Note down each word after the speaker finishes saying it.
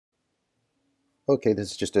Okay, this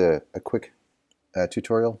is just a quick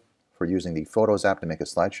tutorial for using the Photos app to make a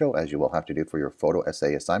slideshow, as you will have to do for your photo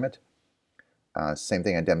essay assignment. Same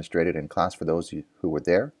thing I demonstrated in class for those who were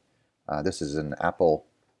there. This is an Apple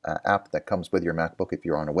app that comes with your MacBook. If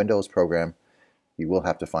you're on a Windows program, you will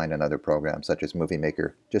have to find another program, such as Movie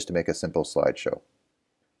Maker, just to make a simple slideshow.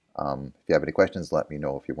 If you have any questions, let me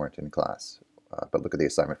know if you weren't in class. But look at the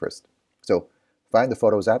assignment first. So find the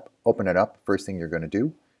Photos app, open it up. First thing you're going to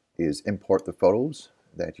do is import the photos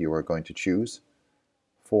that you are going to choose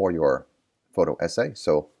for your photo essay.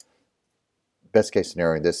 So best case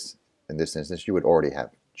scenario in this instance, you would already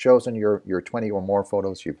have chosen your 20 or more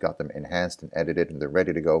photos. You've got them enhanced and edited and they're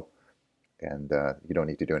ready to go. And you don't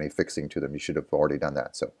need to do any fixing to them. You should have already done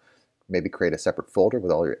that. So maybe create a separate folder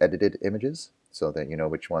with all your edited images so that you know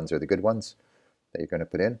which ones are the good ones that you're going to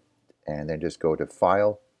put in. And then just go to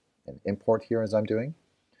File and Import here, as I'm doing,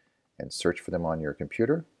 and search for them on your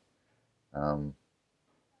computer.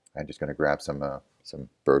 I'm just going to grab some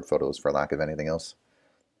bird photos for lack of anything else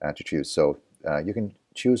to choose. So you can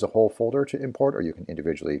choose a whole folder to import, or you can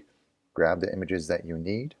individually grab the images that you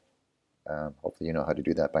need. Hopefully you know how to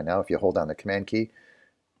do that by now. If you hold down the Command key,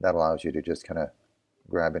 that allows you to just kind of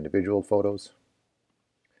grab individual photos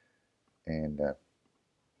and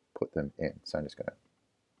put them in. So I'm just going to,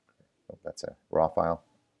 oh, that's a raw file.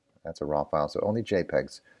 That's a raw file. So only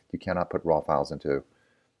JPEGs. You cannot put raw files into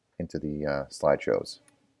the slideshows.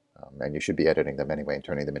 And you should be editing them anyway and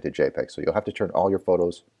turning them into JPEG. So you'll have to turn all your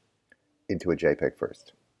photos into a JPEG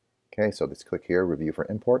first. Okay, so let's click here, Review for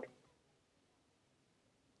Import.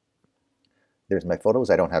 There's my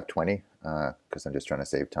photos. I don't have 20 because I'm just trying to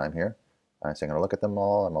save time here. So I'm going to look at them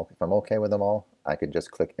all. If I'm okay with them all, I can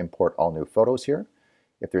just click Import All New Photos here.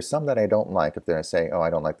 If there's some that I don't like, if they're saying, oh,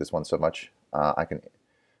 I don't like this one so much, I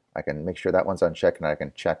can make sure that one's unchecked and I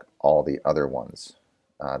can check all the other ones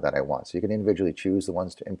that I want. So you can individually choose the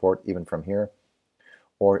ones to import even from here.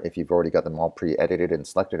 Or if you've already got them all pre-edited and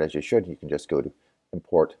selected as you should, you can just go to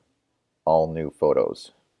Import All New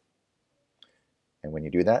Photos. And when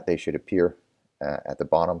you do that, they should appear at the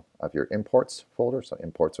bottom of your Imports folder. So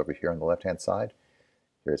Imports over here on the left-hand side.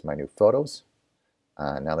 Here's my new photos.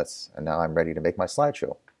 Now I'm ready to make my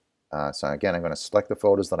slideshow. So again, I'm going to select the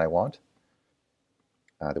photos that I want.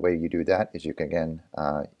 The way you do that is you can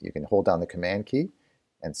hold down the Command key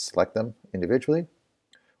and select them individually,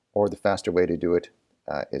 or the faster way to do it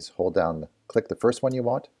is click the first one you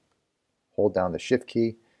want, hold down the Shift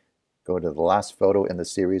key, go to the last photo in the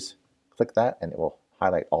series, click that, and it will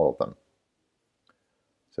highlight all of them.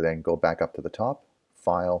 So then go back up to the top,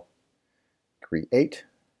 File, Create,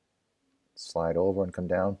 slide over and come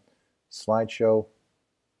down, Slideshow,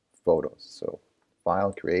 Photos. So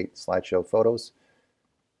File, Create, Slideshow, Photos,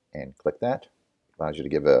 and click that. Allows you to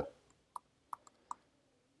give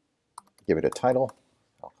it a title.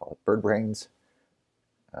 I'll call it Bird Brains,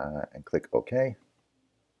 and click OK.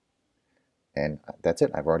 And that's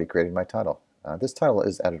it. I've already created my title. This title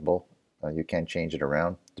is editable. You can change it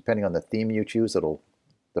around. Depending on the theme you choose,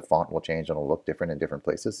 the font will change and it'll look different in different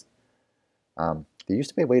places. There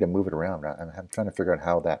used to be a way to move it around. I'm trying to figure out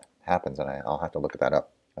how that happens, and I'll have to look that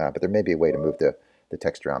up. But there may be a way to move the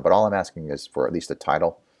text around. But all I'm asking is for at least a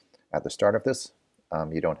title at the start of this.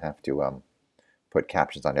 You don't have to put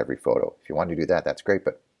captions on every photo. If you want to do that, that's great,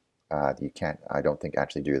 but you can't, I don't think,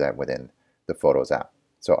 actually do that within the Photos app.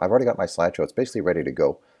 So I've already got my slideshow. It's basically ready to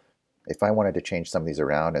go. If I wanted to change some of these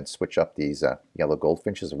around and switch up these yellow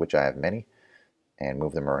goldfinches, of which I have many, and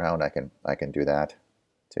move them around, I can do that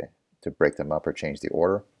to break them up or change the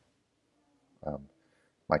order.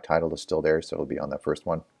 My title is still there, so it'll be on that first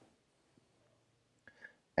one.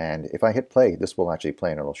 And if I hit play, this will actually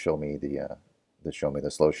play and it'll show me the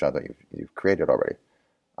slideshow that you've created already.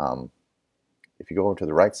 If you go over to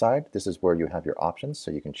the right side, this is where you have your options, so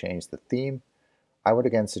you can change the theme. I would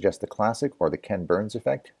again suggest the classic or the Ken Burns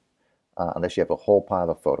effect, unless you have a whole pile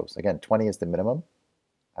of photos. Again, 20 is the minimum.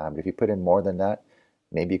 But if you put in more than that,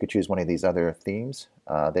 maybe you could choose one of these other themes.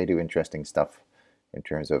 They do interesting stuff in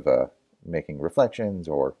terms of making reflections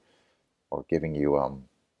or giving you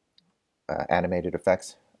animated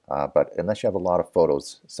effects. But unless you have a lot of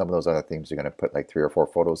photos, some of those other themes are going to put like 3 or 4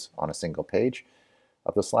 photos on a single page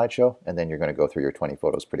of the slideshow, and then you're going to go through your 20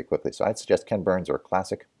 photos pretty quickly. So I'd suggest Ken Burns or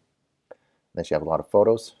Classic, unless you have a lot of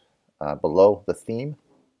photos. Below the theme,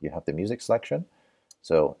 you have the music selection.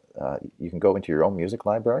 So you can go into your own music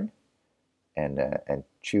library and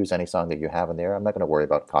choose any song that you have in there. I'm not going to worry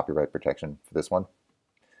about copyright protection for this one.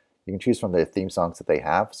 You can choose from the theme songs that they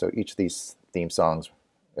have. So each of these theme songs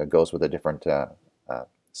goes with a different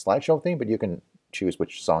slideshow theme, but you can choose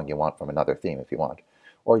which song you want from another theme if you want.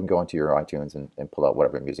 Or you can go into your iTunes and pull out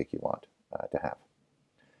whatever music you want to have.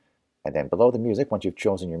 And then below the music, once you've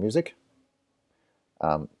chosen your music,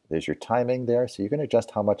 there's your timing there. So you can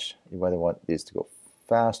adjust how much you whether want these to go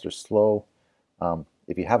fast or slow.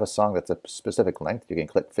 If you have a song that's a specific length, you can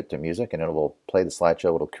click Fit to Music and it will play the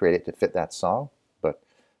slideshow. It'll create it to fit that song. But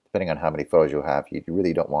depending on how many photos you have, you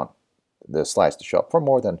really don't want the slides to show up for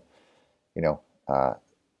more than,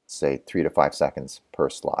 say 3 to 5 seconds per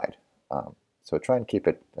slide. So try and keep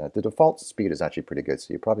it, the default speed is actually pretty good,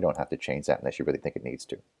 so you probably don't have to change that unless you really think it needs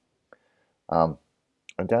to.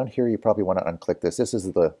 And down here you probably want to unclick this. This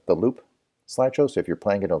is the loop slideshow, so if you're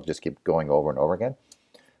playing it, it'll just keep going over and over again.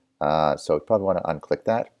 So you probably want to unclick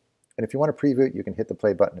that. And if you want to preview it, you can hit the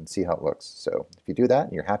play button and see how it looks. So if you do that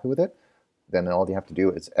and you're happy with it, then all you have to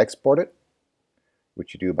do is export it,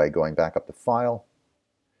 which you do by going back up to File,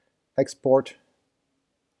 Export,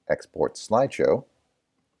 Export Slideshow.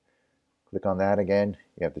 Click on that again.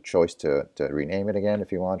 You have the choice to rename it again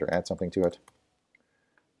if you want or add something to it.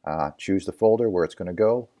 Choose the folder where it's going to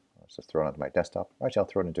go. Let's just throw it onto my desktop. Actually, I'll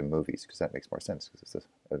throw it into Movies because that makes more sense because it's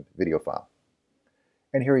a video file.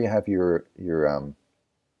 And here you have your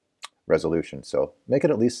resolution. So make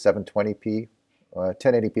it at least 720p,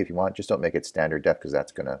 1080p if you want. Just don't make it standard def because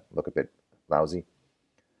that's going to look a bit lousy.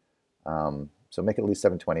 So make it at least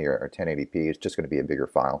 720 or 1080p. It's just going to be a bigger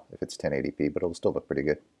file if it's 1080p, but it'll still look pretty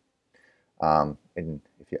good. And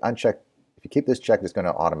if you keep this checked, it's going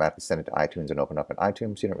to automatically send it to iTunes and open up in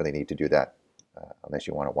iTunes. You don't really need to do that unless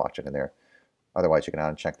you want to watch it in there. Otherwise, you can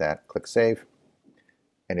uncheck that, click Save,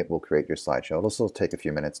 and it will create your slideshow. It'll still take a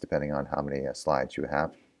few minutes depending on how many slides you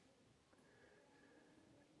have.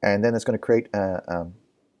 And then it's going to create a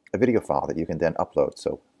video file that you can then upload.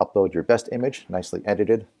 So upload your best image, nicely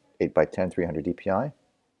edited, 8x10, 300 dpi,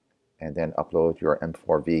 and then upload your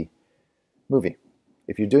M4V movie.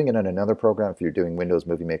 If you're doing it in another program, if you're doing Windows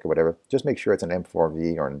Movie Maker, whatever, just make sure it's an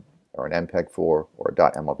M4V or an MPEG-4 or a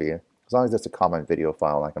 .mlv. As long as it's a common video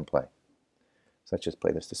file, I can play. So let's just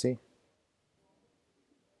play this to see.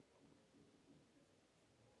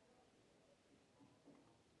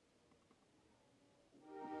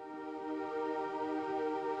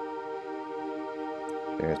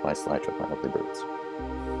 There's my slideshow of my lovely birds.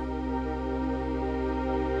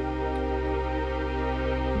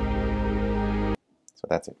 So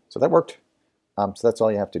that's it. So that worked. So that's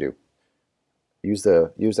all you have to do. Use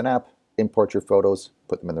an app, import your photos,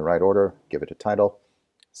 put them in the right order, give it a title,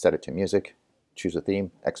 set it to music, choose a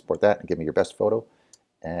theme, export that, and give me your best photo,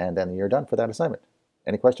 and then you're done for that assignment.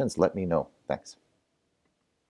 Any questions? Let me know. Thanks.